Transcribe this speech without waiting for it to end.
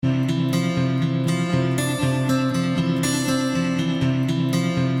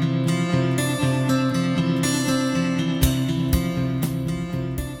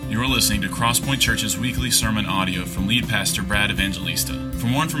Crosspoint Church's weekly sermon audio from lead pastor Brad Evangelista. For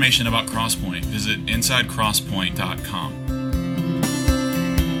more information about Crosspoint, visit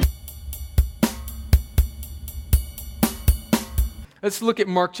insidecrosspoint.com. Let's look at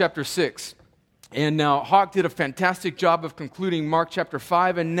Mark chapter 6. And now Hawk did a fantastic job of concluding Mark chapter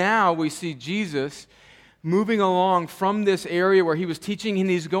 5, and now we see Jesus moving along from this area where he was teaching, and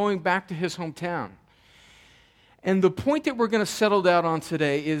he's going back to his hometown. And the point that we're going to settle down on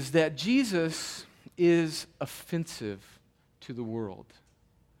today is that Jesus is offensive to the world.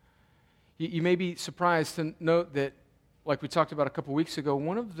 You may be surprised to note that, like we talked about a couple weeks ago,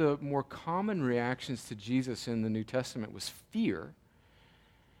 one of the more common reactions to Jesus in the New Testament was fear.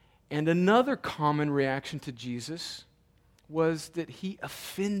 And another common reaction to Jesus was that he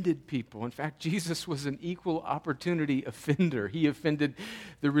offended people. In fact, Jesus was an equal opportunity offender. He offended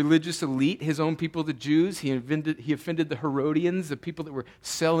the religious elite, his own people, the Jews. He offended the Herodians, the people that were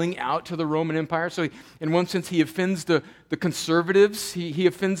selling out to the Roman Empire. So in one sense, he offends the conservatives. He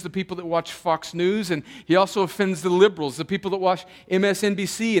offends the people that watch Fox News. And he also offends the liberals, the people that watch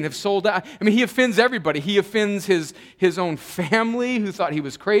MSNBC and have sold out. I mean, he offends everybody. He offends his own family who thought he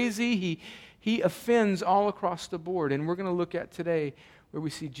was crazy. He offends all across the board. And we're going to look at today where we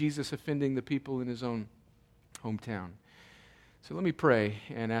see Jesus offending the people in his own hometown. So let me pray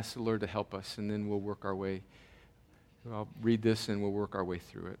and ask the Lord to help us, and then we'll work our way. I'll read this and we'll work our way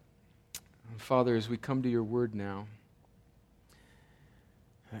through it. Father, as we come to your word now,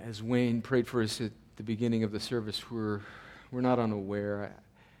 as Wayne prayed for us at the beginning of the service, we're not unaware.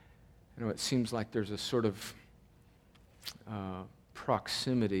 I know it seems like there's a sort of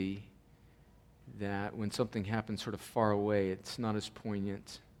proximity that when something happens sort of far away, it's not as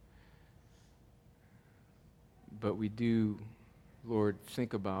poignant. But we do, Lord,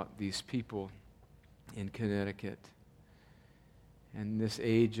 think about these people in Connecticut. And this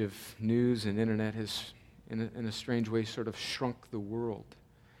age of news and internet has, in a strange way, sort of shrunk the world.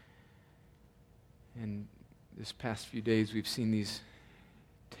 And this past few days, we've seen these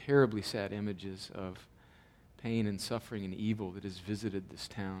terribly sad images of pain and suffering and evil that has visited this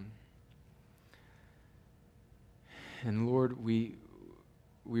town. And Lord, we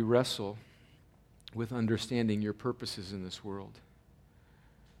wrestle with understanding your purposes in this world.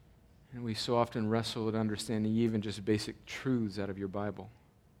 And we so often wrestle with understanding even just basic truths out of your Bible.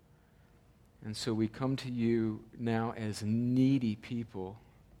 And so we come to you now as needy people,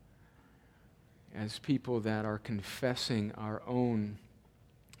 as people that are confessing our own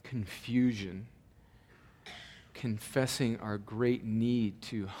confusion, confessing our great need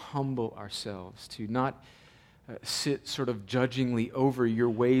to humble ourselves, to not sit sort of judgingly over your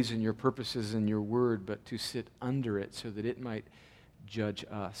ways and your purposes and your word, but to sit under it so that it might judge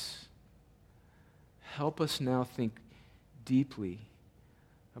us. Help us now think deeply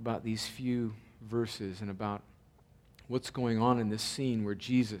about these few verses and about what's going on in this scene where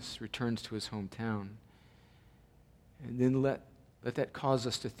Jesus returns to his hometown. And then let that cause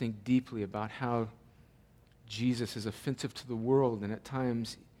us to think deeply about how Jesus is offensive to the world and at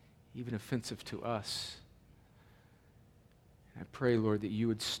times even offensive to us. I pray, Lord, that you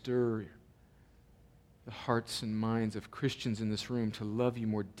would stir the hearts and minds of Christians in this room to love you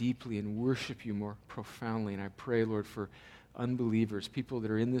more deeply and worship you more profoundly. And I pray, Lord, for unbelievers, people that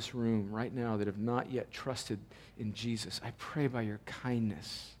are in this room right now that have not yet trusted in Jesus. I pray by your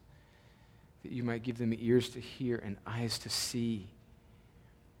kindness that you might give them ears to hear and eyes to see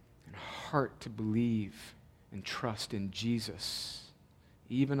and heart to believe and trust in Jesus,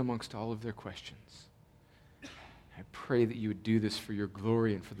 even amongst all of their questions. I pray that you would do this for your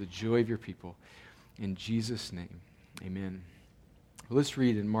glory and for the joy of your people. In Jesus' name, amen. Well, let's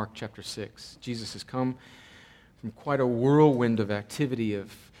read in Mark chapter 6. Jesus has come from quite a whirlwind of activity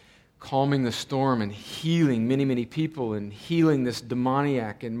of calming the storm and healing many, many people and healing this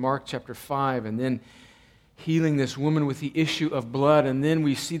demoniac in Mark chapter 5, and then healing this woman with the issue of blood. And then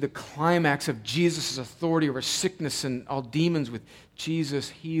we see the climax of Jesus' authority over sickness and all demons with Jesus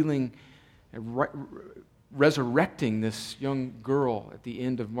healing and resurrecting this young girl at the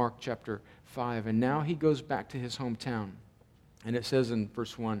end of Mark chapter 5. And now he goes back to his hometown. And it says in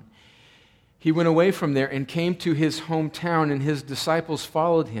verse 1, he went away from there and came to his hometown, and his disciples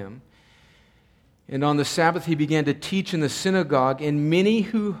followed him. And on the Sabbath he began to teach in the synagogue, and many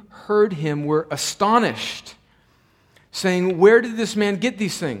who heard him were astonished, saying, "Where did this man get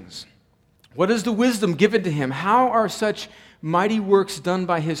these things? What is the wisdom given to him? How are such mighty works done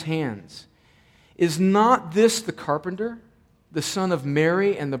by his hands? Is not this the carpenter, the son of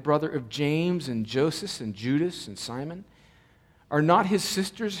Mary and the brother of James and Joseph and Judas and Simon? Are not his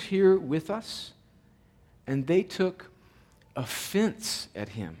sisters here with us?" And they took offense at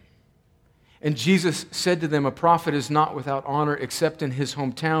him. And Jesus said to them, a prophet is not without honor except in his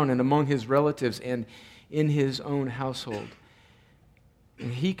hometown and among his relatives and in his own household.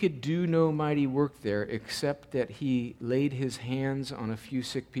 And he could do no mighty work there except that he laid his hands on a few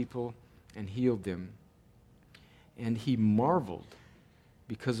sick people and healed them. And he marveled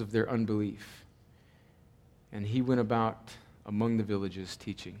because of their unbelief. And he went about among the villages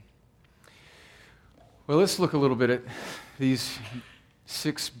teaching. Well, let's look a little bit at these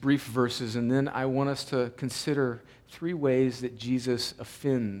 6 brief verses, and then I want us to consider 3 ways that Jesus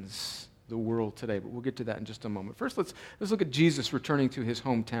offends the world today. But we'll get to that in just a moment. First, let's look at Jesus returning to his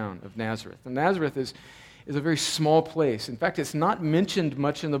hometown of Nazareth. And Nazareth is a very small place. In fact, it's not mentioned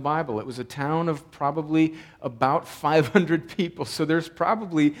much in the Bible. It was a town of probably about 500 people. So there's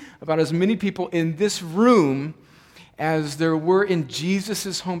probably about as many people in this room as there were in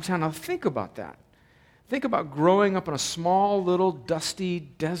Jesus' hometown. Now think about that. Think about growing up in a small, little, dusty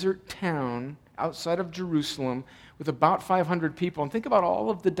desert town outside of Jerusalem with about 500 people. And think about all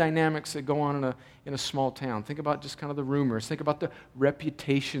of the dynamics that go on in a small town. Think about just kind of the rumors. Think about the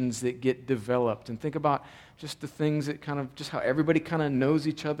reputations that get developed. And think about just the things that kind of, just how everybody kind of knows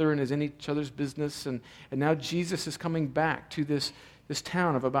each other and is in each other's business. And now Jesus is coming back to this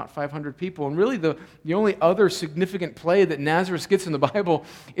town of about 500 people. And really the only other significant play that Nazareth gets in the Bible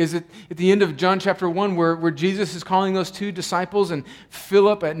is at the end of John chapter 1 where Jesus is calling those 2 disciples, and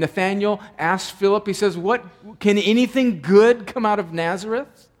Nathanael asks Philip, he says, "What can anything good come out of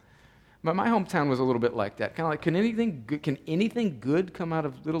Nazareth?" But my hometown was a little bit like that. Kind of like, can anything good come out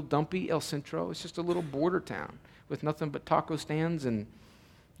of little dumpy El Centro? It's just a little border town with nothing but taco stands and,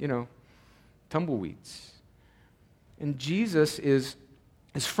 tumbleweeds. And Jesus is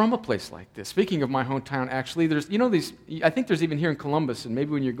from a place like this. Speaking of my hometown, actually, there's, these, I think there's even here in Columbus, and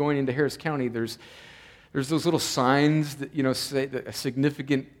maybe when you're going into Harris County, there's those little signs that, say that a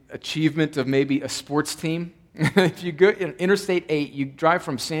significant achievement of maybe a sports team. If you go Interstate 8, you drive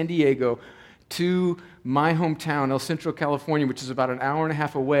from San Diego to my hometown, El Centro, California, which is about an hour and a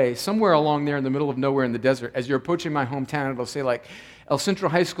half away, somewhere along there in the middle of nowhere in the desert. As you're approaching my hometown, it'll say like El Centro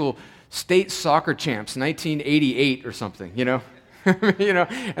High School state soccer champs, 1988 or something,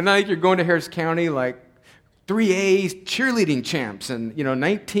 and like you're going to Harris County, like 3A cheerleading champs, and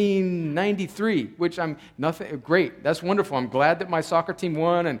 1993, which I'm nothing great. That's wonderful. I'm glad that my soccer team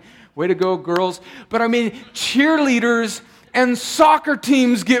won, and way to go, girls. But I mean, cheerleaders and soccer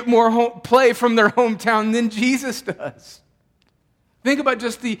teams get more play from their hometown than Jesus does. Think about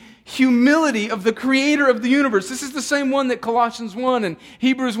just the humility of the creator of the universe. This is the same one that Colossians 1 and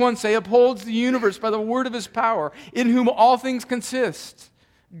Hebrews 1 say upholds the universe by the word of his power, in whom all things consist.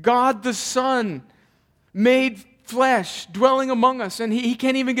 God the Son made flesh, dwelling among us, and he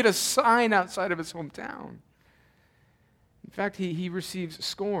can't even get a sign outside of his hometown. In fact, he receives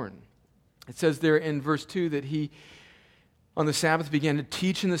scorn. It says there in verse 2 that he, on the Sabbath, began to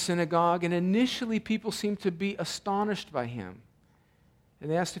teach in the synagogue, and initially people seemed to be astonished by him. And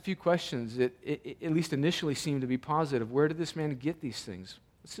they asked a few questions that, at least initially, seemed to be positive. Where did this man get these things?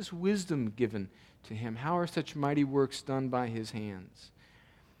 What's this wisdom given to him? How are such mighty works done by his hands?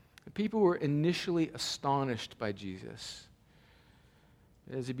 The people were initially astonished by Jesus.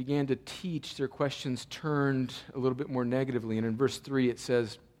 As he began to teach, their questions turned a little bit more negatively. And in verse 3 it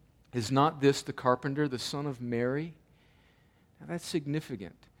says, "Is not this the carpenter, the son of Mary?" Now that's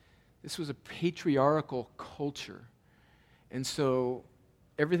significant. This was a patriarchal culture. And so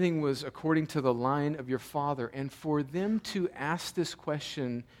everything was according to the line of your father. And for them to ask this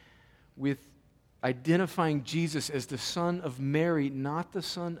question with identifying Jesus as the son of Mary, not the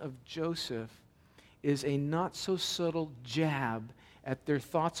son of Joseph, is a not so subtle jab at their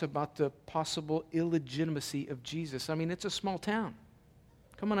thoughts about the possible illegitimacy of Jesus. I mean, it's a small town.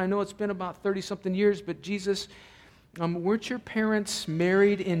 Come on, I know it's been about 30-something years, but Jesus, weren't your parents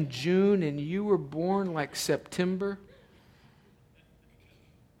married in June and you were born like September?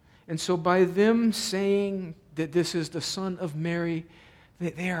 And so by them saying that this is the son of Mary,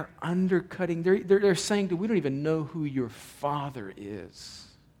 they are undercutting. They're saying that we don't even know who your father is.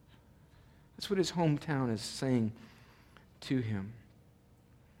 That's what his hometown is saying to him.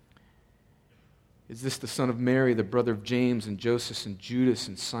 Is this the son of Mary, the brother of James and Joseph and Judas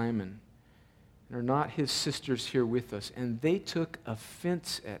and Simon? And are not his sisters here with us? And they took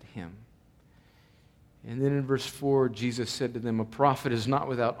offense at him. And then in verse 4, Jesus said to them, "A prophet is not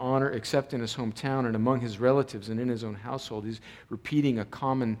without honor except in his hometown and among his relatives and in his own household." He's repeating a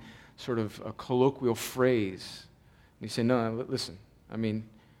common sort of a colloquial phrase. And he's saying, no, listen, I mean,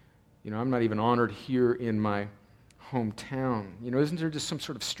 I'm not even honored here in my hometown. Isn't there just some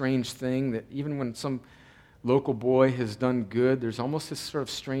sort of strange thing that even when some local boy has done good, there's almost this sort of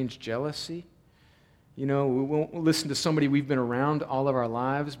strange jealousy? We won't listen to somebody we've been around all of our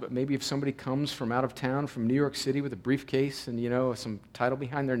lives, but maybe if somebody comes from out of town, from New York City with a briefcase and, some title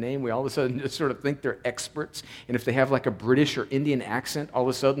behind their name, we all of a sudden just sort of think they're experts. And if they have like a British or Indian accent, all of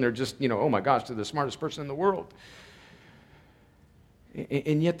a sudden they're just, oh my gosh, they're the smartest person in the world.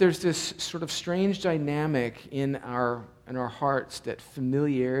 And yet there's this sort of strange dynamic in our hearts that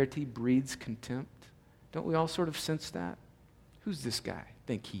familiarity breeds contempt. Don't we all sort of sense that? Who's this guy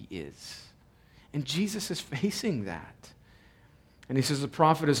think he is? And Jesus is facing that. And he says the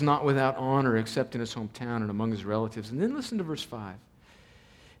prophet is not without honor except in his hometown and among his relatives. And then listen to verse 5.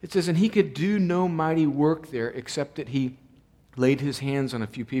 It says, and he could do no mighty work there except that he laid his hands on a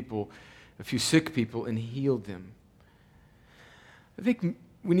few sick people, and healed them. I think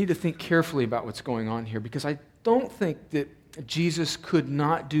we need to think carefully about what's going on here, because I don't think that Jesus could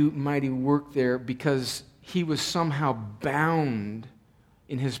not do mighty work there because he was somehow bound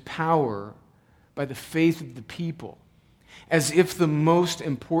in his power by the faith of the people, as if the most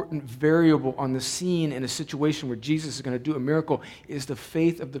important variable on the scene in a situation where Jesus is going to do a miracle is the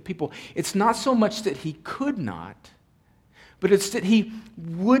faith of the people. It's not so much that he could not, but it's that he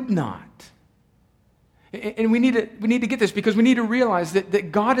would not. And we need to get this, because we need to realize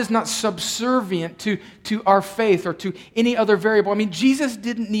that God is not subservient to our faith or to any other variable. I mean, Jesus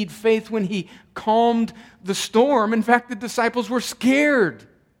didn't need faith when he calmed the storm. In fact, the disciples were scared.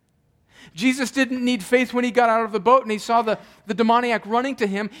 Jesus didn't need faith when he got out of the boat and he saw the demoniac running to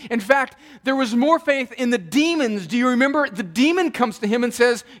him. In fact, there was more faith in the demons. Do you remember? The demon comes to him and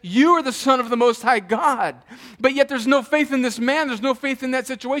says, you are the Son of the Most High God. But yet there's no faith in this man. There's no faith in that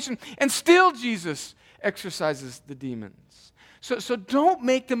situation. And still Jesus exorcises the demons. So don't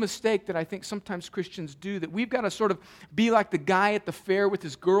make the mistake that I think sometimes Christians do, that we've got to sort of be like the guy at the fair with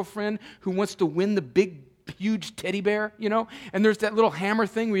his girlfriend who wants to win the big huge teddy bear, and there's that little hammer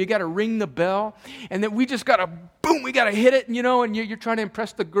thing where you got to ring the bell, and then we just got to, boom, we got to hit it, and you're trying to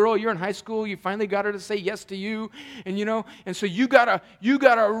impress the girl. You're in high school. You finally got her to say yes to you, and so you got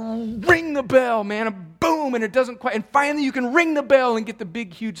to ring the bell, man, and boom, and it doesn't quite, and finally you can ring the bell and get the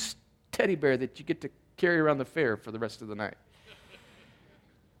big, huge teddy bear that you get to carry around the fair for the rest of the night.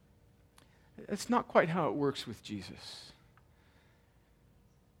 That's not quite how it works with Jesus.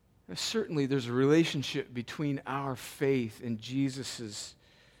 Certainly, there's a relationship between our faith and Jesus'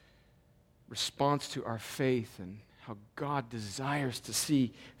 response to our faith, and how God desires to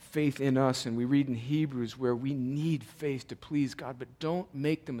see faith in us. And we read in Hebrews where we need faith to please God, but don't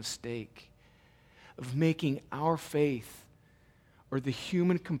make the mistake of making our faith or the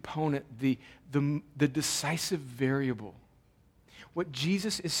human component the decisive variable. What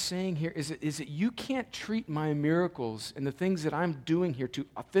Jesus is saying here is that you can't treat my miracles and the things that I'm doing here to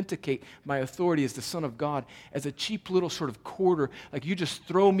authenticate my authority as the Son of God as a cheap little sort of quarter, like you just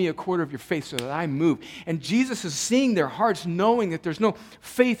throw me a quarter of your faith so that I move. And Jesus is seeing their hearts, knowing that there's no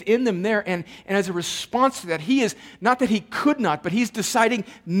faith in them there, and as a response to that, he is, not that he could not, but he's deciding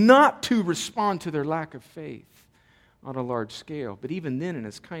not to respond to their lack of faith on a large scale. But even then, in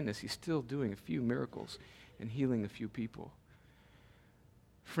his kindness, he's still doing a few miracles and healing a few people.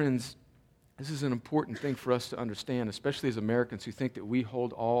 Friends, this is an important thing for us to understand, especially as Americans who think that we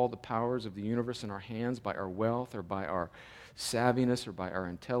hold all the powers of the universe in our hands by our wealth or by our savviness or by our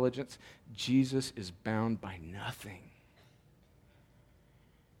intelligence. Jesus is bound by nothing.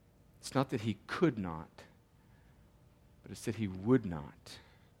 It's not that he could not, but it's that he would not.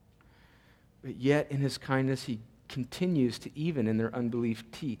 But yet, in his kindness, he continues to, even in their unbelief,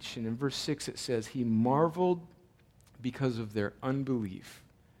 teach. And in verse 6 it says, he marveled because of their unbelief.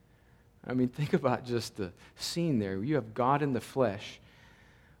 I mean, think about just the scene there. You have God in the flesh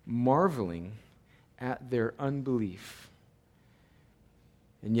marveling at their unbelief.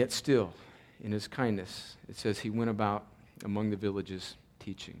 And yet still, in his kindness, it says he went about among the villages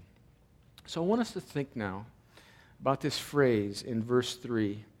teaching. So I want us to think now about this phrase in verse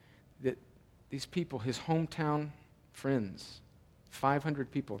 3, that these people, his hometown friends, 500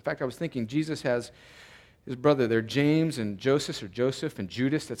 people. In fact, I was thinking Jesus has his brother there, James and Joseph and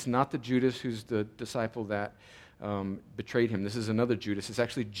Judas. That's not the Judas who's the disciple that betrayed him. This is another Judas. It's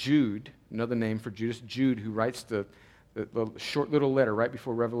actually Jude, another name for Judas. Jude, who writes the short little letter right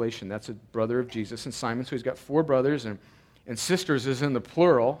before Revelation. That's a brother of Jesus. And Simon, so he's got 4 brothers, and sisters is in the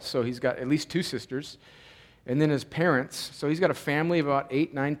plural, so he's got at least 2 sisters. And then his parents, so he's got a family of about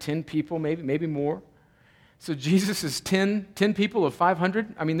 8, 9, 10 people, maybe more. So Jesus is 10 people of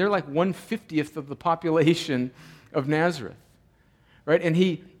 500. I mean, they're like 1/50th of the population of Nazareth, right? And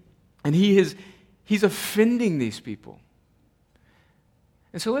he's offending these people.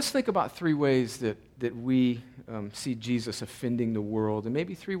 And so let's think about 3 ways that we see Jesus offending the world, and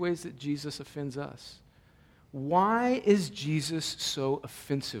maybe 3 ways that Jesus offends us. Why is Jesus so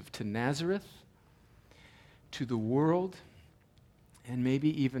offensive to Nazareth, to the world, and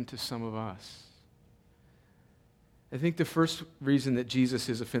maybe even to some of us? I think the first reason that Jesus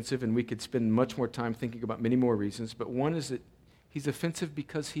is offensive, and we could spend much more time thinking about many more reasons, but one is that he's offensive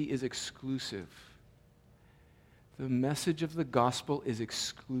because he is exclusive. The message of the gospel is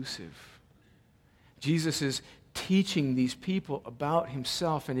exclusive. Jesus is teaching these people about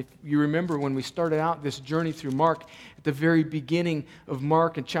himself. And if you remember when we started out this journey through Mark, at the very beginning of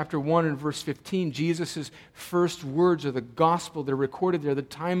Mark in chapter 1 and verse 15, Jesus' first words are the gospel. They're recorded there. The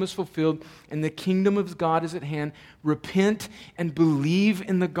time is fulfilled and the kingdom of God is at hand. Repent and believe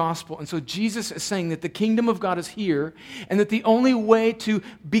in the gospel. And so Jesus is saying that the kingdom of God is here and that the only way to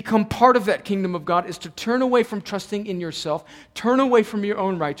become part of that kingdom of God is to turn away from trusting in yourself, turn away from your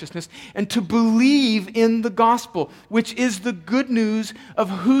own righteousness, and to believe in the gospel, which is the good news of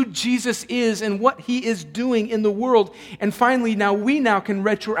who Jesus is and what he is doing in the world. And finally, we can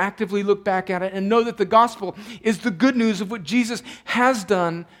retroactively look back at it and know that the gospel is the good news of what Jesus has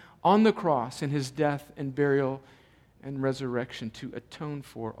done on the cross in his death and burial and resurrection to atone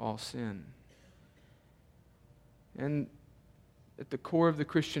for all sin. And at the core of the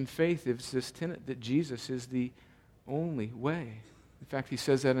Christian faith is this tenet that Jesus is the only way. In fact, he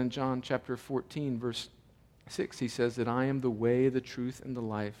says that in John chapter 14, verse 6. He says that I am the way, the truth, and the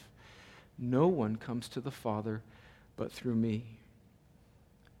life. No one comes to the Father but through me.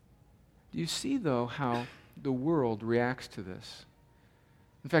 Do you see, though, how the world reacts to this?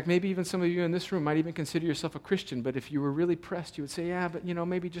 In fact, maybe even some of you in this room might even consider yourself a Christian, but if you were really pressed, you would say, yeah, but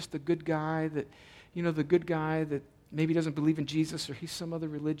maybe just the good guy that maybe doesn't believe in Jesus, or he's some other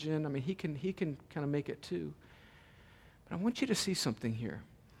religion. I mean, he can kind of make it too. But I want you to see something here.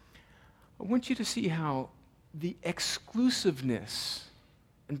 I want you to see how the exclusiveness,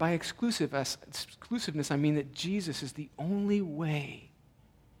 and by exclusiveness I mean that Jesus is the only way,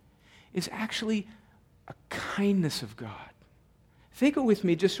 is actually a kindness of God. Think it with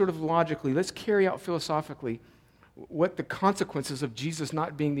me just sort of logically. Let's carry out philosophically what the consequences of Jesus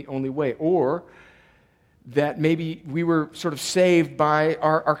not being the only way, or that maybe we were sort of saved by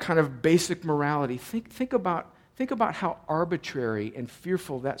our kind of basic morality. Think about how arbitrary and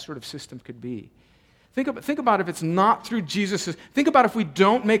fearful that sort of system could be. Think about if it's not through Jesus'. Think about if we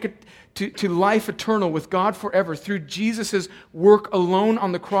don't make it to life eternal with God forever through Jesus' work alone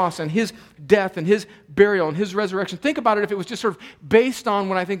on the cross and his death and his burial and his resurrection. Think about it if it was just sort of based on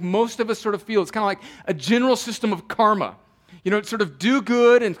what I think most of us sort of feel. It's kind of like a general system of karma. Sort of do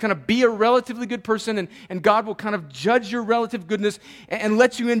good and kind of be a relatively good person, and God will kind of judge your relative goodness and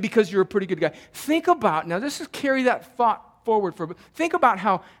let you in because you're a pretty good guy. Think about, now this is carry that thought forward for a bit. Think about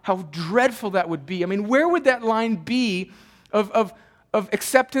how dreadful that would be. I mean, where would that line be of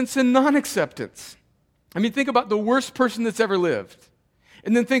acceptance and non-acceptance? I mean, think about the worst person that's ever lived,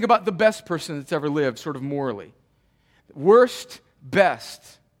 and then think about the best person that's ever lived, sort of morally. Worst,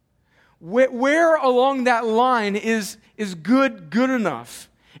 best. Where along that line is good enough?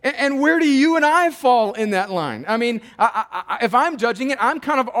 And where do you and I fall in that line? I mean, if I'm judging it, I'm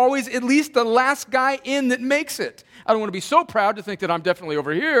kind of always at least the last guy in that makes it. I don't want to be so proud to think that I'm definitely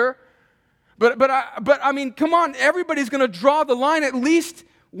over here. But I mean, come on, everybody's going to draw the line at least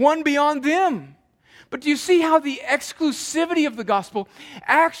one beyond them. But do you see how the exclusivity of the gospel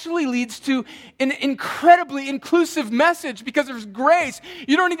actually leads to an incredibly inclusive message because there's grace?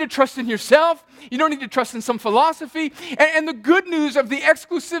 You don't need to trust in yourself. You don't need to trust in some philosophy. And the good news of the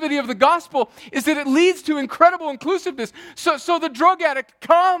exclusivity of the gospel is that it leads to incredible inclusiveness. So the drug addict,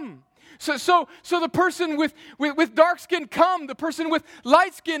 come. So the person with dark skin, come. The person with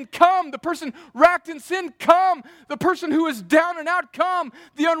light skin, come. The person racked in sin, come. The person who is down and out, come.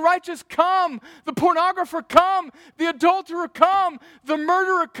 The unrighteous, come. The pornographer, come. The adulterer, come. The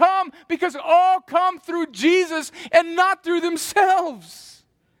murderer, come. Because all come through Jesus and not through themselves.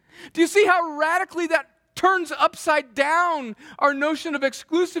 Do you see how radically that turns upside down our notion of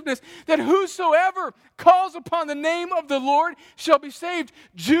exclusiveness, that whosoever calls upon the name of the Lord shall be saved?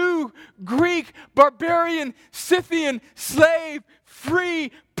 Jew, Greek, barbarian, Scythian, slave,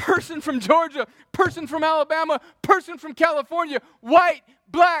 free, person from Georgia, person from Alabama, person from California, white,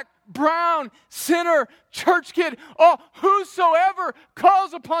 black, brown, sinner, church kid, whosoever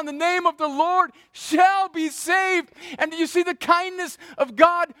calls upon the name of the Lord shall be saved. And do you see the kindness of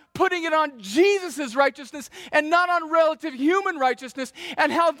God putting it on Jesus' righteousness and not on relative human righteousness,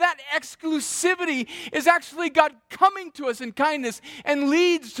 and how that exclusivity is actually God coming to us in kindness and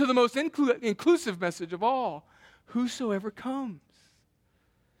leads to the most inclusive message of all: whosoever comes.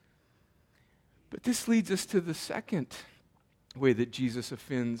 But this leads us to the second way that Jesus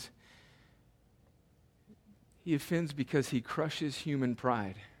offends He offends because he crushes human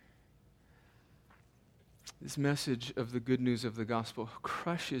pride. This message of the good news of the gospel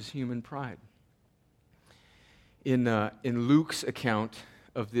crushes human pride. In Luke's account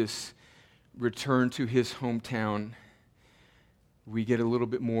of this return to his hometown, we get a little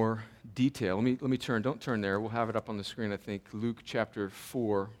bit more detail. Let me turn. Don't turn there. We'll have it up on the screen, I think. Luke chapter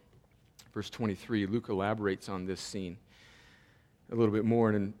 4, verse 23. Luke elaborates on this scene a little bit more.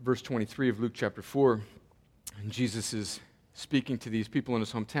 And in verse 23 of Luke chapter 4, Jesus is speaking to these people in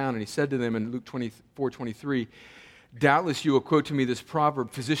his hometown, and he said to them in Luke 24:23, "Doubtless you will quote to me this proverb,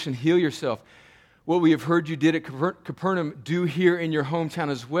 'Physician, heal yourself. What we have heard you did at Capernaum, do here in your hometown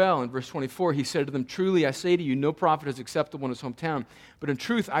as well.' In verse 24, he said to them, 'Truly I say to you, no prophet is acceptable in his hometown. But in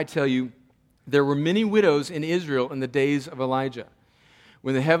truth I tell you, there were many widows in Israel in the days of Elijah,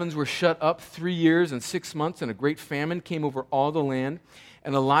 when the heavens were shut up 3 years and 6 months, and a great famine came over all the land.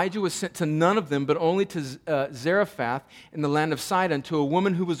 And Elijah was sent to none of them, but only to Zarephath in the land of Sidon, to a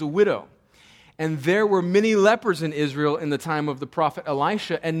woman who was a widow. And there were many lepers in Israel in the time of the prophet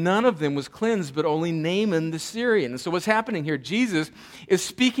Elisha, and none of them was cleansed, but only Naaman the Syrian.'" And so what's happening here? Jesus is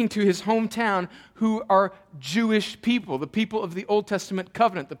speaking to his hometown, who are Jewish people, the people of the Old Testament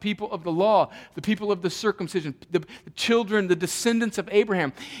covenant, the people of the law, the people of the circumcision, the children, the descendants of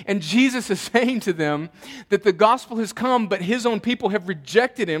Abraham. And Jesus is saying to them that the gospel has come, but his own people have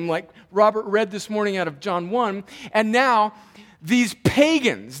rejected him, like Robert read this morning out of John 1. And now these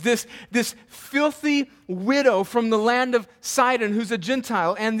pagans, this filthy widow from the land of Sidon who's a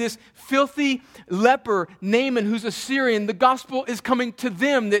Gentile, and this filthy leper, Naaman, who's a Syrian, the gospel is coming to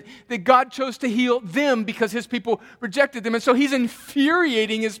them, that God chose to heal them because his people rejected them. And so he's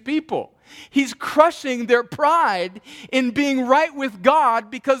infuriating his people. He's crushing their pride in being right with God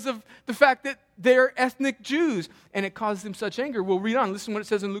because of the fact that they're ethnic Jews. And it caused them such anger. We'll read on. Listen to what it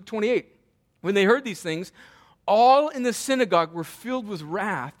says in Luke 28. "When they heard these things, all in the synagogue were filled with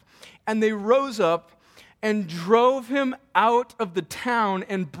wrath, and they rose up and drove him out of the town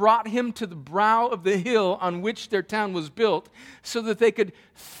and brought him to the brow of the hill on which their town was built, so that they could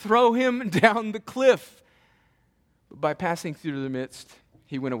throw him down the cliff. But by passing through their midst,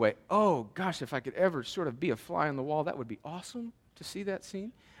 he went away." Oh, gosh, if I could ever sort of be a fly on the wall, that would be awesome to see that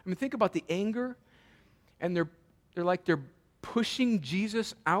scene. I mean, think about the anger, and they're pushing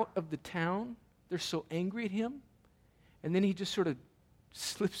Jesus out of the town. They're so angry at him. And then he just sort of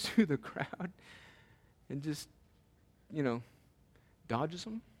slips through the crowd and just, dodges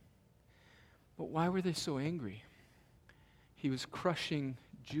them. But why were they so angry? He was crushing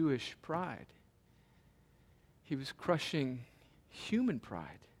Jewish pride. He was crushing human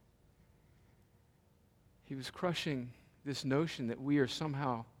pride. He was crushing this notion that we are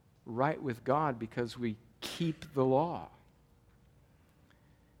somehow right with God because we keep the law.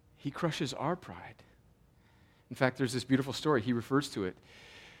 He crushes our pride. In fact, there's this beautiful story. He refers to it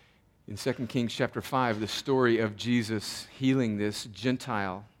in 2 Kings chapter 5, the story of Jesus healing this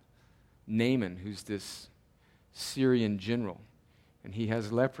Gentile, Naaman, who's this Syrian general, and he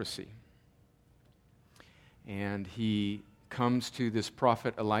has leprosy. And he comes to this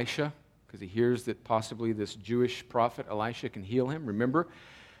prophet Elisha because he hears that possibly this Jewish prophet Elisha can heal him. Remember,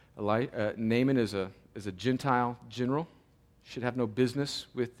 Naaman is a Gentile general. Should have no business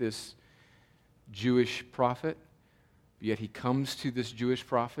with this Jewish prophet. Yet he comes to this Jewish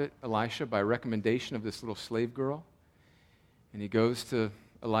prophet, Elisha, by recommendation of this little slave girl. And he goes to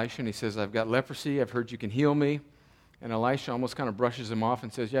Elisha and he says, "I've got leprosy. I've heard you can heal me." And Elisha almost kind of brushes him off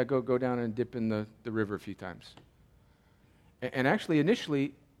and says, "Yeah, go down and dip in the river a few times." And actually,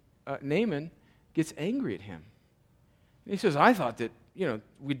 initially, Naaman gets angry at him. And he says, "I thought that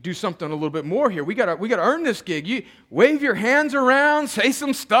we'd do something a little bit more here. We gotta earn this gig. You wave your hands around, say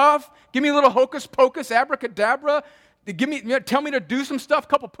some stuff, give me a little hocus pocus, abracadabra, tell me to do some stuff, a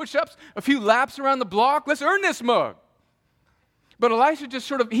couple push-ups, a few laps around the block. Let's earn this mug." But Elisha just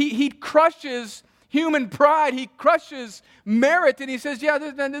sort of, he crushes human pride. He crushes merit, and he says,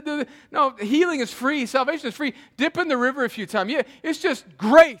 no, healing is free. Salvation is free. Dip in the river a few times. Yeah, it's just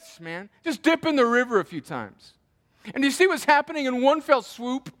grace, man. Just dip in the river a few times. And you see what's happening in one fell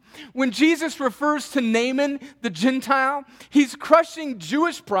swoop? When Jesus refers to Naaman, the Gentile, he's crushing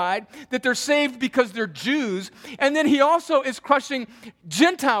Jewish pride that they're saved because they're Jews. And then he also is crushing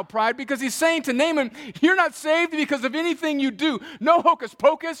Gentile pride because he's saying to Naaman, you're not saved because of anything you do. No hocus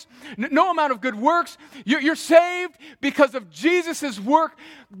pocus, no amount of good works. You're saved because of Jesus' work.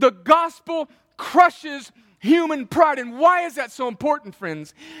 The gospel crushes human pride. And why is that so important,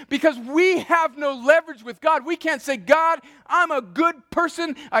 friends? Because we have no leverage with God. We can't say, God, I'm a good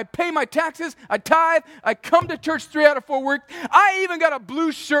person. I pay my taxes. I tithe. I come to church 3 out of 4 weeks. I even got a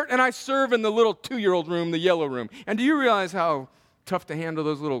blue shirt and I serve in the little 2-year-old room, the yellow room. And do you realize how tough to handle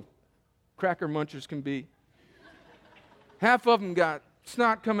those little cracker munchers can be? Half of them got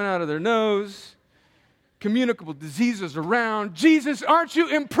snot coming out of their nose, communicable diseases around. Jesus, aren't you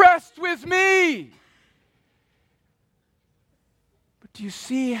impressed with me? But do you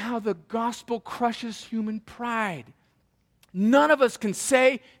see how the gospel crushes human pride? None of us can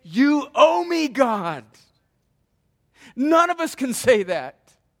say, you owe me, God. None of us can say that.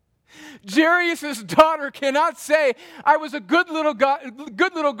 Jairus' daughter cannot say, I was a good little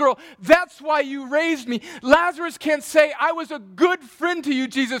girl. That's why you raised me. Lazarus can't say, I was a good friend to you,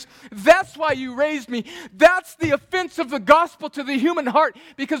 Jesus. That's why you raised me. That's the offense of the gospel to the human heart,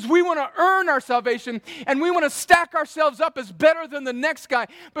 because we want to earn our salvation and we want to stack ourselves up as better than the next guy.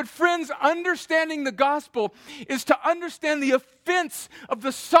 But friends, understanding the gospel is to understand the offense of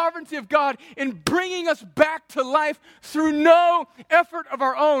the sovereignty of God in bringing us back to life through no effort of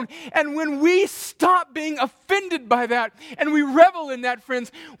our own. And when we stop being offended by that and we revel in that,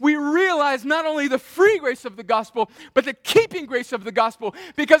 friends, we realize not only the free grace of the gospel, but the keeping grace of the gospel.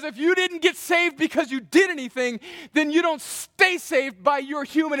 Because if you didn't get saved because you did anything, then you don't stay saved by your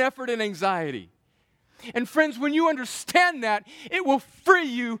human effort and anxiety. And friends, when you understand that, it will free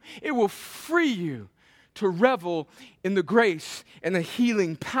you. It will free you to revel in the grace and the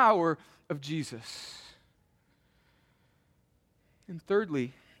healing power of Jesus. And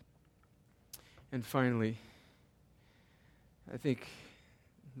thirdly, and finally, I think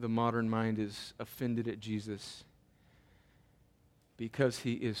the modern mind is offended at Jesus because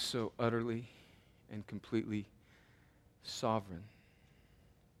he is so utterly and completely sovereign.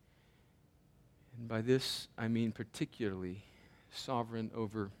 And by this, I mean particularly sovereign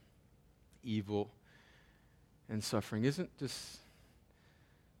over evil and suffering. Isn't this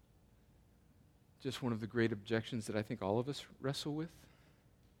just one of the great objections that I think all of us wrestle with?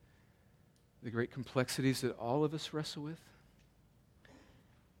 The great complexities that all of us wrestle with?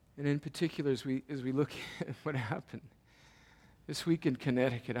 And in particular, as we look at what happened this week in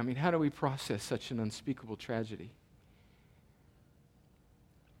Connecticut, I mean, how do we process such an unspeakable tragedy?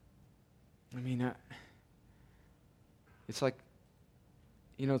 I mean, it's like,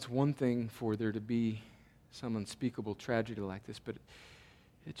 it's one thing for there to be some unspeakable tragedy like this, but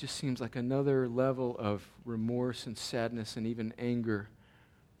it just seems like another level of remorse and sadness and even anger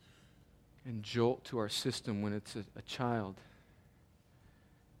and jolt to our system when it's a child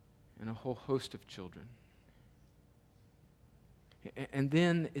and a whole host of children. And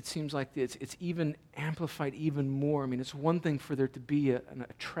then it seems like it's even amplified even more. I mean, it's one thing for there to be a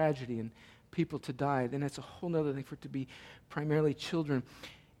tragedy and people to die. Then it's a whole other thing for it to be primarily children.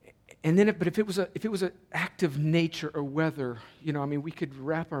 And then, if it was an act of nature or weather, we could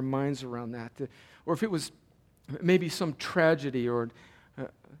wrap our minds around that. Or if it was maybe some tragedy or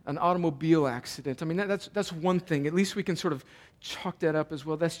an automobile accident, I mean, that's one thing. At least we can sort of chalk that up as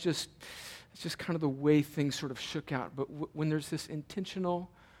well. That's just kind of the way things sort of shook out. But when there's this intentional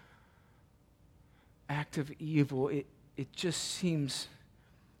act of evil, it just seems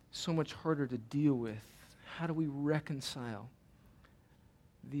so much harder to deal with. How do we reconcile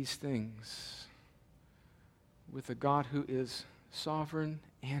these things with a God who is sovereign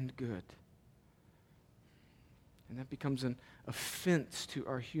and good? And that becomes an offense to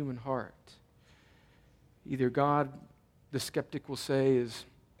our human heart. Either God, the skeptic will say,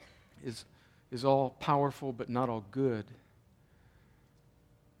 is all powerful but not all good,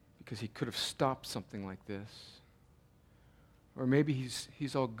 because he could have stopped something like this. Or maybe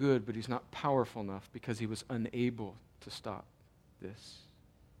he's all good, but he's not powerful enough because he was unable to stop this.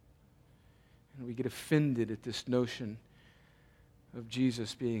 And we get offended at this notion of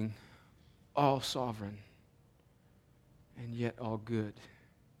Jesus being all sovereign and yet all good.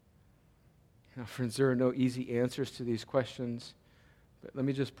 Now, friends, there are no easy answers to these questions, but let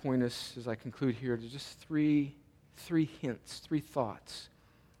me just point us, as I conclude here, to just three hints, 3 thoughts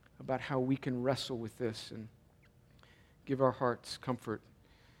about how we can wrestle with this and give our hearts comfort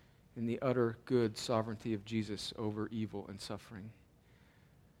in the utter good sovereignty of Jesus over evil and suffering.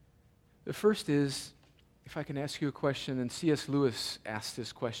 The first is, if I can ask you a question, and C.S. Lewis asked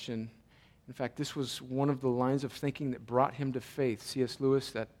this question. In fact, this was one of the lines of thinking that brought him to faith. C.S.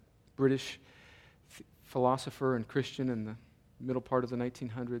 Lewis, that British philosopher and Christian in the middle part of the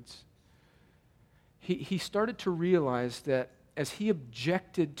 1900s, he started to realize that as he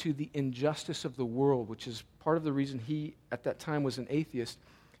objected to the injustice of the world, which is part of the reason he, at that time, was an atheist,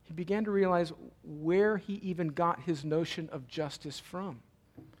 he began to realize where he even got his notion of justice from.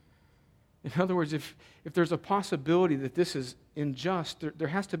 In other words, if there's a possibility that this is unjust, there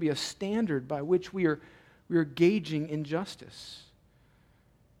has to be a standard by which we are gauging injustice.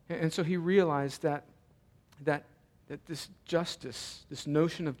 And so he realized that this justice, this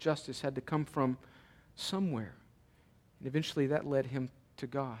notion of justice, had to come from somewhere. And eventually that led him to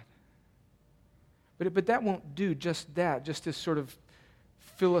God. But that won't do just that, just this sort of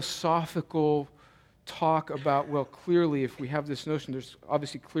philosophical talk about, well, clearly if we have this notion, there's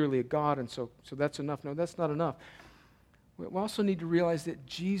obviously clearly a God, and so that's enough. No, that's not enough. We also need to realize that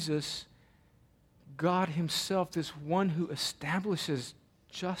Jesus, God himself, this one who establishes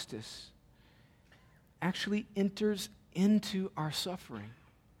justice, actually enters into our suffering.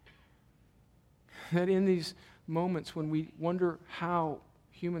 That in these moments when we wonder how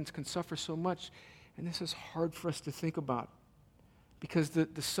humans can suffer so much, and this is hard for us to think about because the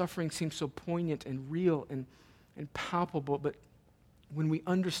suffering seems so poignant and real and palpable, but when we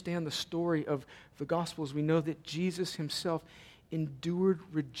understand the story of the Gospels, we know that Jesus himself endured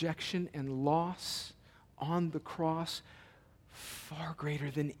rejection and loss on the cross far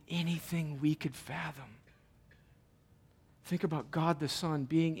greater than anything we could fathom. Think about God the Son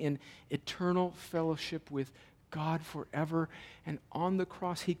being in eternal fellowship with God forever, and on the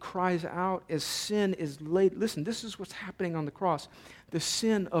cross he cries out as sin is laid. Listen, this is what's happening on the cross. The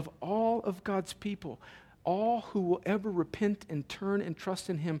sin of all of God's people, all who will ever repent and turn and trust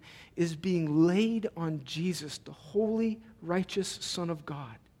in him, is being laid on Jesus, the holy, righteous Son of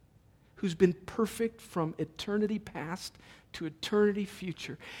God, who's been perfect from eternity past to eternity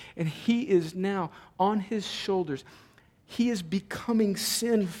future. And he is now on his shoulders. He is becoming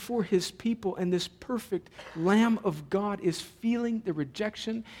sin for his people, and this perfect Lamb of God is feeling the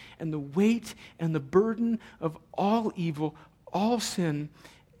rejection and the weight and the burden of all evil, all sin.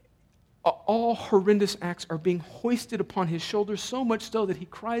 All horrendous acts are being hoisted upon his shoulders, so much so that he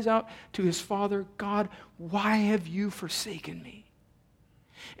cries out to his Father, God, why have you forsaken me?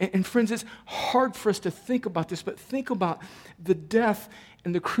 And friends, it's hard for us to think about this, but think about the death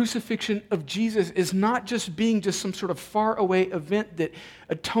and the crucifixion of Jesus is not just being just some sort of faraway event that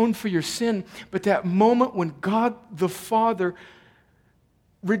atoned for your sin, but that moment when God the Father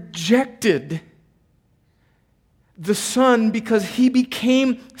rejected the Son because he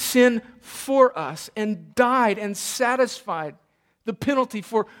became sin for us and died and satisfied the penalty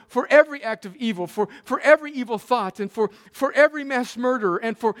for every act of evil, for every evil thought, and for every mass murder,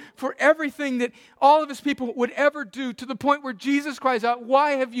 and for everything that all of his people would ever do, to the point where Jesus cries out,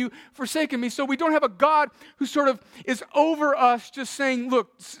 why have you forsaken me? So we don't have a God who sort of is over us just saying, look,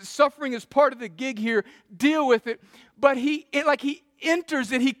 suffering is part of the gig here, deal with it. But he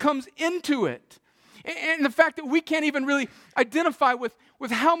enters it, he comes into it. And the fact that we can't even really identify with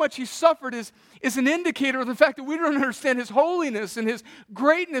how much he suffered is an indicator of the fact that we don't understand his holiness and his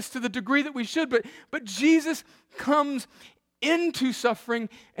greatness to the degree that we should. But Jesus comes into suffering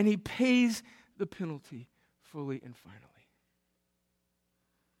and he pays the penalty fully and finally.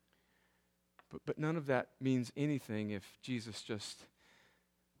 But none of that means anything if Jesus just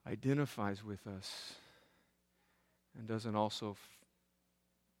identifies with us and doesn't also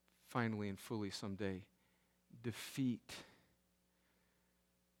finally and fully someday defeat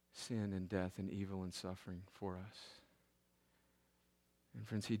sin and death and evil and suffering for us. And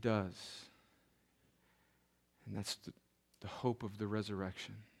friends, he does. And that's the hope of the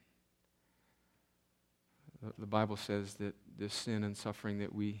resurrection. The Bible says that this sin and suffering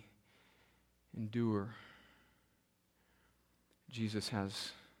that we endure, Jesus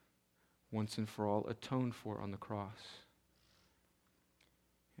has once and for all atoned for on the cross.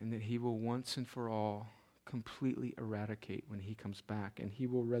 And that he will once and for all completely eradicate when he comes back, and he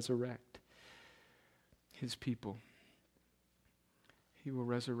will resurrect his people. He will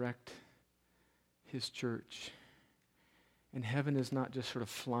resurrect his church. And heaven is not just sort of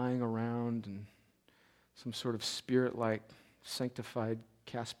flying around and some sort of spirit-like, sanctified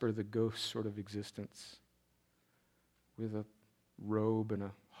Casper the Ghost sort of existence with a robe and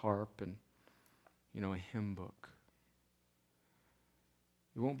a harp and, a hymn book.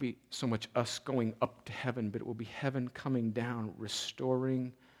 It won't be so much us going up to heaven, but it will be heaven coming down,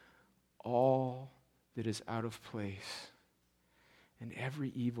 restoring all that is out of place and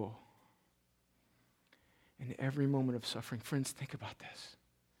every evil and every moment of suffering. Friends, think about this.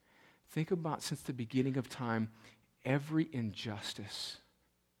 Think about, since the beginning of time, every injustice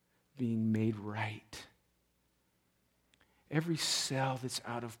being made right. Every cell that's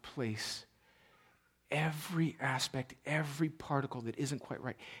out of place. Every aspect, every particle that isn't quite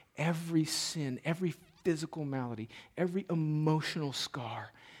right, every sin, every physical malady, every emotional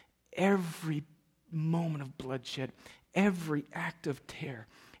scar, every moment of bloodshed, every act of terror,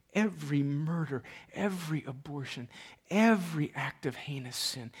 every murder, every abortion, every act of heinous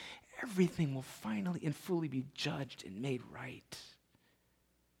sin, everything will finally and fully be judged and made right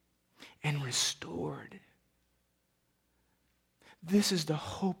and restored. This is the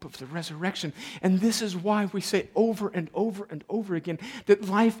hope of the resurrection. And this is why we say over and over and over again that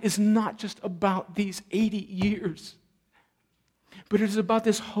life is not just about these 80 years, but it is about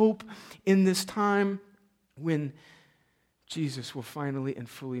this hope in this time when Jesus will finally and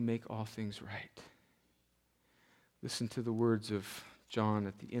fully make all things right. Listen to the words of John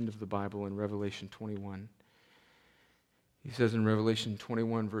at the end of the Bible in Revelation 21. He says in Revelation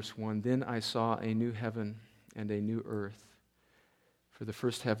 21, verse 1, "Then I saw a new heaven and a new earth. For the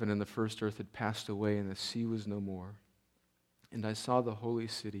first heaven and the first earth had passed away, and the sea was no more. And I saw the holy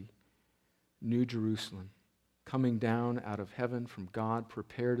city, New Jerusalem, coming down out of heaven from God,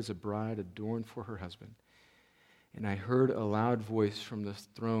 prepared as a bride adorned for her husband. And I heard a loud voice from the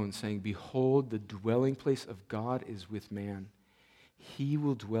throne saying, 'Behold, the dwelling place of God is with man. He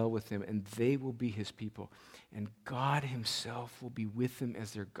will dwell with them, and they will be his people. And God himself will be with them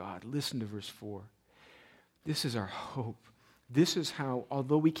as their God.'" Listen to verse 4. This is our hope. This is how,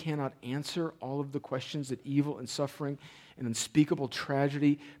 although we cannot answer all of the questions that evil and suffering and unspeakable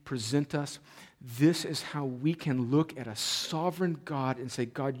tragedy present us, this is how we can look at a sovereign God and say,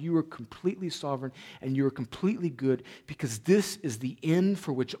 "God, you are completely sovereign and you are completely good, because this is the end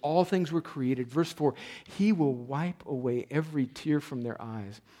for which all things were created." Verse 4, "He will wipe away every tear from their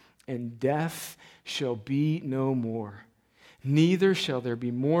eyes, and death shall be no more. Neither shall there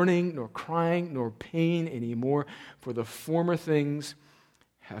be mourning, nor crying, nor pain anymore, for the former things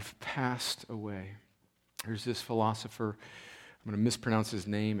have passed away." There's this philosopher, I'm going to mispronounce his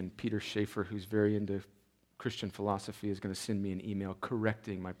name, and Peter Schaeffer, who's very into Christian philosophy, is going to send me an email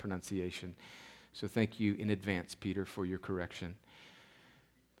correcting my pronunciation. So thank you in advance, Peter, for your correction.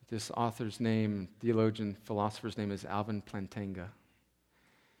 But this author's name, theologian, philosopher's name is Alvin Plantinga.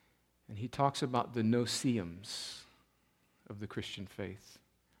 And he talks about the no-see-ums of the Christian faith.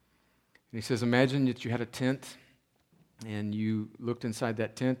 And he says, imagine that you had a tent and you looked inside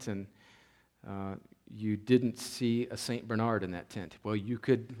that tent and you didn't see a St. Bernard in that tent. Well, you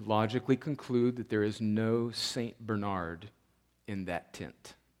could logically conclude that there is no St. Bernard in that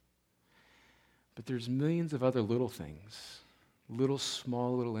tent. But there's millions of other little things, little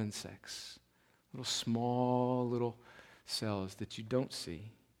small little insects, little small little cells that you don't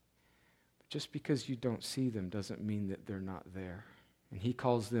see. Just because you don't see them doesn't mean that they're not there. And he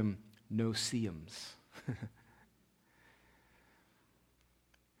calls them no-see-ums.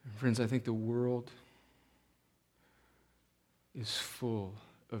 Friends, I think the world is full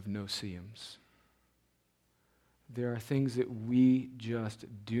of no-see-ums. There are things that we just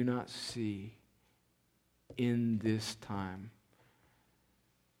do not see in this time,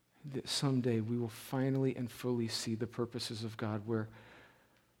 that someday we will finally and fully see the purposes of God, where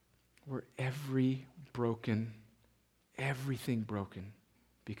everything broken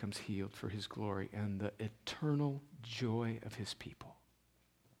becomes healed for his glory and the eternal joy of his people.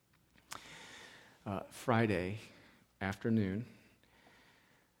 Friday afternoon,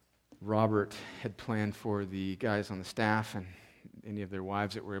 Robert had planned for the guys on the staff and any of their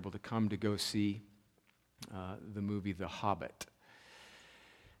wives that were able to come to go see the movie The Hobbit.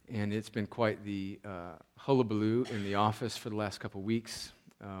 And it's been quite the hullabaloo in the office for the last couple of weeks.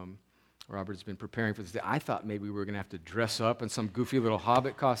 Robert's been preparing for this day. I thought maybe we were going to have to dress up in some goofy little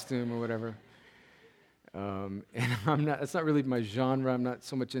Hobbit costume or whatever. And that's not really my genre. I'm not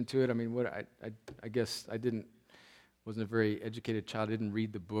so much into it. I mean, I guess wasn't a very educated child. I didn't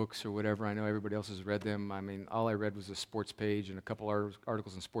read the books or whatever. I know everybody else has read them. I mean, all I read was a sports page and a couple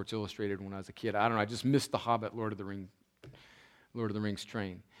articles in Sports Illustrated when I was a kid. I don't know. I just missed the Hobbit, Lord of the Rings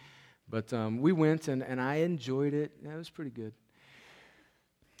train. But we went, and I enjoyed it. Yeah, it was pretty good.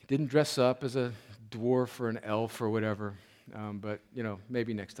 Didn't dress up as a dwarf or an elf or whatever, but,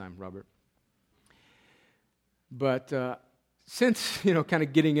 maybe next time, Robert. But since, kind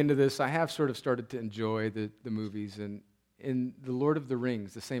of getting into this, I have sort of started to enjoy the movies. And in The Lord of the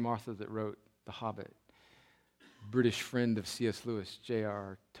Rings, the same author that wrote The Hobbit, British friend of C.S. Lewis,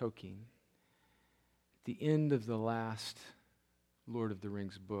 J.R.R. Tolkien, at the end of the last Lord of the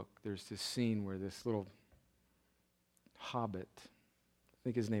Rings book, there's this scene where this little hobbit, I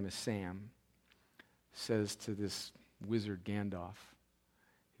think his name is Sam, says to this wizard Gandalf,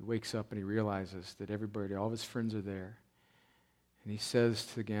 he wakes up and he realizes that all of his friends are there. And he says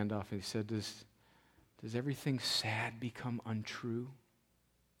to Gandalf, he said, does everything sad become untrue?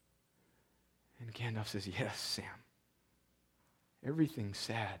 And Gandalf says, yes, Sam. Everything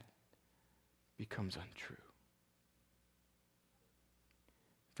sad becomes untrue.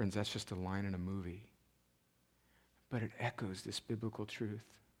 Friends, that's just a line in a movie. But it echoes this biblical truth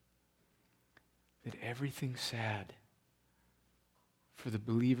that everything sad for the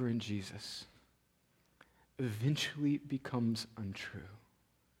believer in Jesus eventually becomes untrue.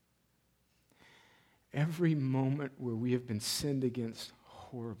 Every moment where we have been sinned against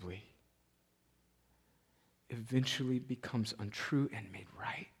horribly eventually becomes untrue and made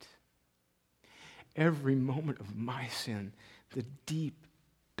right. Every moment of my sin, the deep,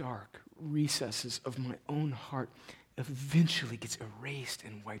 dark recesses of my own heart, eventually gets erased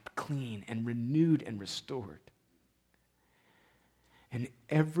and wiped clean and renewed and restored. And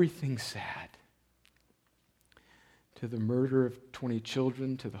everything sad, to the murder of 20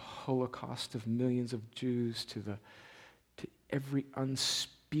 children, to the Holocaust of millions of Jews, to every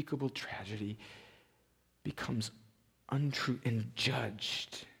unspeakable tragedy, becomes untrue and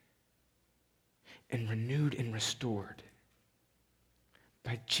judged and renewed and restored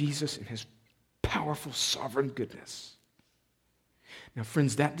by Jesus and his powerful sovereign goodness. Now,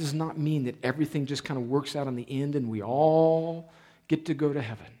 friends, that does not mean that everything just kind of works out in the end and we all get to go to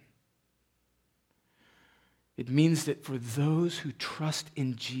heaven. It means that for those who trust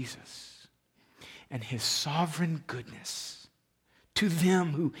in Jesus and his sovereign goodness, to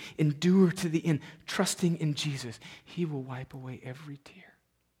them who endure to the end, trusting in Jesus, he will wipe away every tear.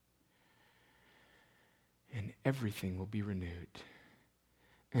 And everything will be renewed.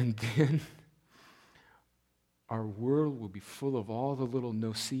 And then our world will be full of all the little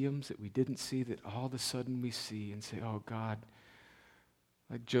no-see-ums that we didn't see, that all of a sudden we see and say, oh God,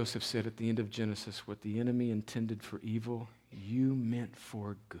 like Joseph said at the end of Genesis, what the enemy intended for evil, you meant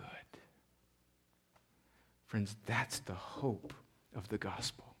for good. Friends, that's the hope of the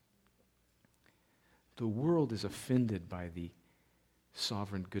gospel. The world is offended by the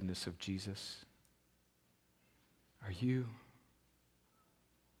sovereign goodness of Jesus. Are you?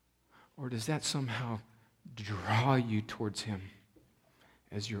 Or does that somehow draw you towards him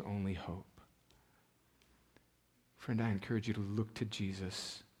as your only hope? Friend, I encourage you to look to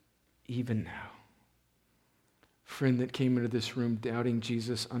Jesus even now. Friend that came into this room doubting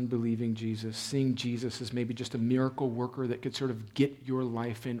Jesus, unbelieving Jesus, seeing Jesus as maybe just a miracle worker that could sort of get your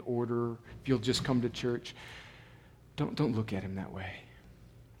life in order if you'll just come to church. Don't look at him that way.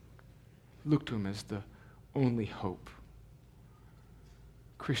 Look to him as the only hope.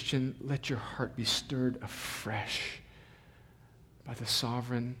 Christian, let your heart be stirred afresh by the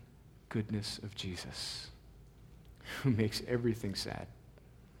sovereign goodness of Jesus, who makes everything sad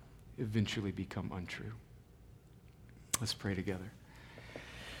eventually become untrue. Let's pray together.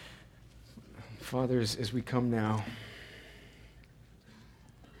 Father, as we come now,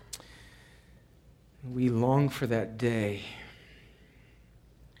 we long for that day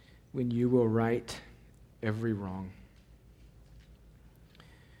when you will right every wrong,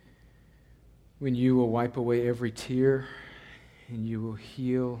 when you will wipe away every tear and you will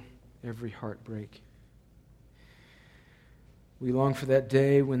heal every heartbreak. We long for that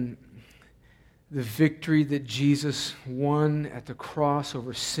day when the victory that Jesus won at the cross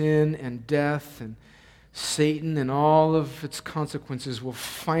over sin and death and Satan and all of its consequences will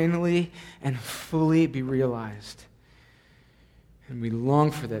finally and fully be realized. And we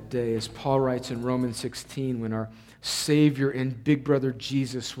long for that day, as Paul writes in Romans 16, when our Savior and big brother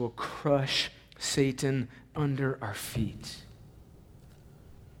Jesus will crush Satan under our feet.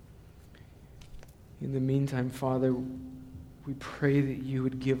 In the meantime, Father, we pray that you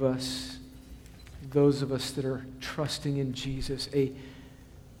would give us, those of us that are trusting in Jesus, a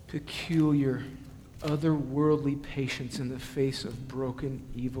peculiar, otherworldly patience in the face of broken,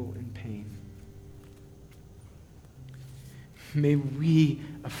 evil, and pain. May we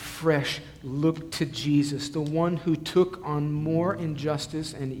afresh look to Jesus, the one who took on more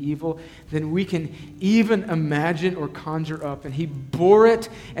injustice and evil than we can even imagine or conjure up. And he bore it,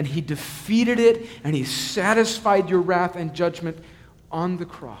 and he defeated it, and he satisfied your wrath and judgment on the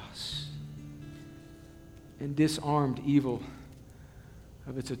cross and disarmed evil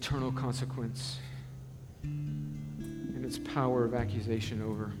of its eternal consequence and its power of accusation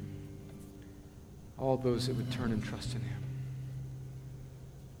over all those that would turn and trust in him.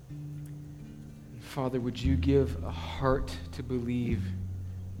 Father, would you give a heart to believe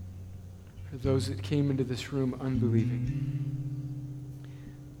for those that came into this room unbelieving,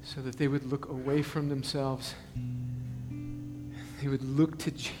 so that they would look away from themselves, they would look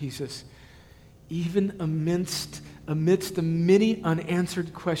to Jesus, even amidst the many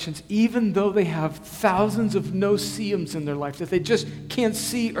unanswered questions, even though they have thousands of no-see-ums in their life that they just can't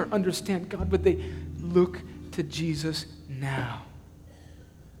see or understand. God, would they look to Jesus now?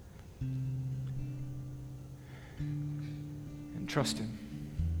 trust him.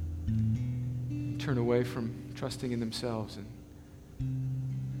 Turn away from trusting in themselves and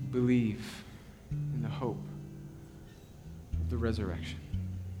believe in the hope of the resurrection.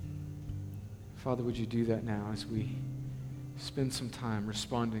 Father, would you do that now as we spend some time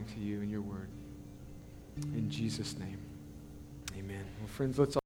responding to you and your word? In Jesus' name, amen. Well, friends, let's all